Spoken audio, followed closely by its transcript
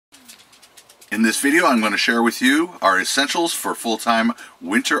In this video, I'm going to share with you our essentials for full-time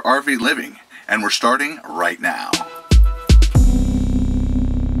winter RV living, and we're starting right now.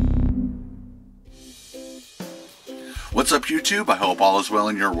 What's up, YouTube? I hope all is well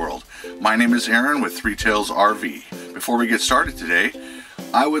in your world. My name is Aaron with Three Tails RV. Before we get started today,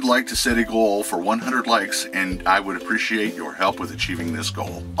 I would like to set a goal for 100 likes, and I would appreciate your help with achieving this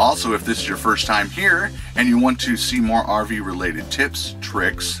goal. Also, if this is your first time here and you want to see more RV related tips,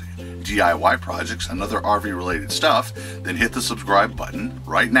 tricks, DIY projects, and other RV related stuff, then hit the subscribe button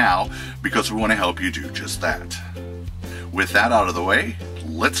right now because we want to help you do just that. With that out of the way,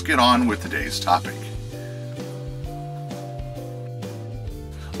 let's get on with today's topic.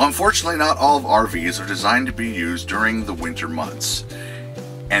 Unfortunately, not all of RVs are designed to be used during the winter months,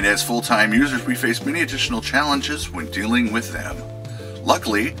 and as full-time users we face many additional challenges when dealing with them.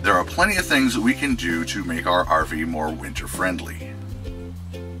 Luckily, there are plenty of things that we can do to make our RV more winter friendly.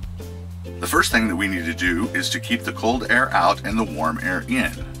 The first thing that we need to do is to keep the cold air out and the warm air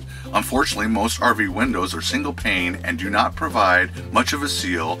in. Unfortunately, most RV windows are single pane and do not provide much of a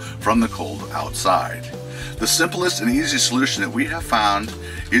seal from the cold outside. The simplest and easiest solution that we have found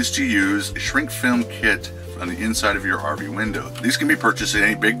is to use a shrink film kit on the inside of your RV window. These can be purchased at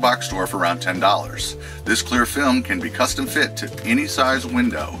any big box store for around $10. This clear film can be custom fit to any size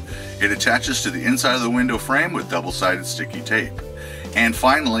window. It attaches to the inside of the window frame with double-sided sticky tape. And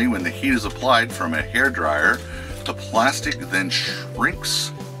finally, when the heat is applied from a hairdryer, the plastic then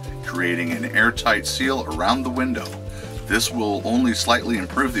shrinks, creating an airtight seal around the window. This will only slightly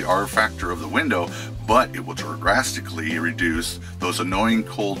improve the R factor of the window, but it will drastically reduce those annoying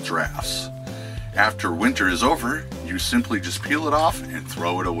cold drafts. After winter is over, you simply just peel it off and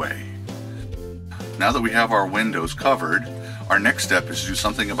throw it away. Now that we have our windows covered, our next step is to do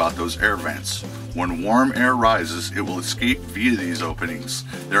something about those air vents. When warm air rises, it will escape via these openings.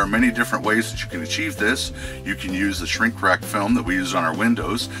 There are many different ways that you can achieve this. You can use the shrink wrap film that we use on our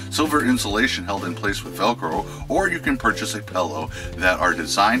windows, silver insulation held in place with Velcro, or you can purchase a pillow that are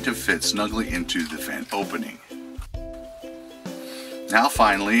designed to fit snugly into the vent opening. Now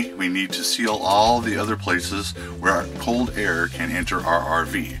finally, we need to seal all the other places where cold air can enter our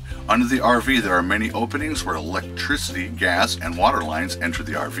RV. Under the RV, there are many openings where electricity, gas, and water lines enter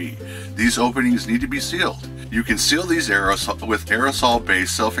the RV. These openings need to be sealed. You can seal these with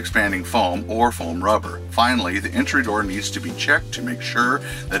aerosol-based self-expanding foam or foam rubber. Finally, the entry door needs to be checked to make sure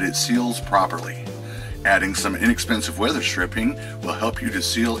that it seals properly. Adding some inexpensive weather stripping will help you to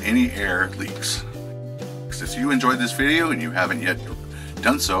seal any air leaks. If you enjoyed this video and you haven't yet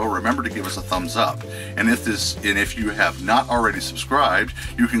done so, remember to give us a thumbs up. And if you have not already subscribed,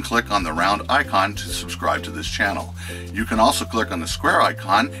 you can click on the round icon to subscribe to this channel. You can also click on the square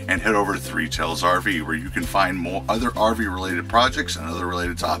icon and head over to Three Tails RV, where you can find more other RV related projects and other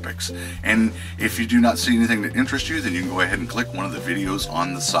related topics. And if you do not see anything that interests you, then you can go ahead and click one of the videos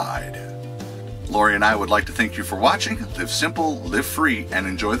on the side. Lori and I would like to thank you for watching. Live simple, live free, and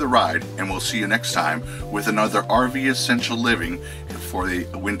enjoy the ride, and we'll see you next time with another RV Essential Living for the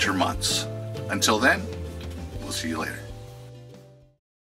winter months. Until then, we'll see you later.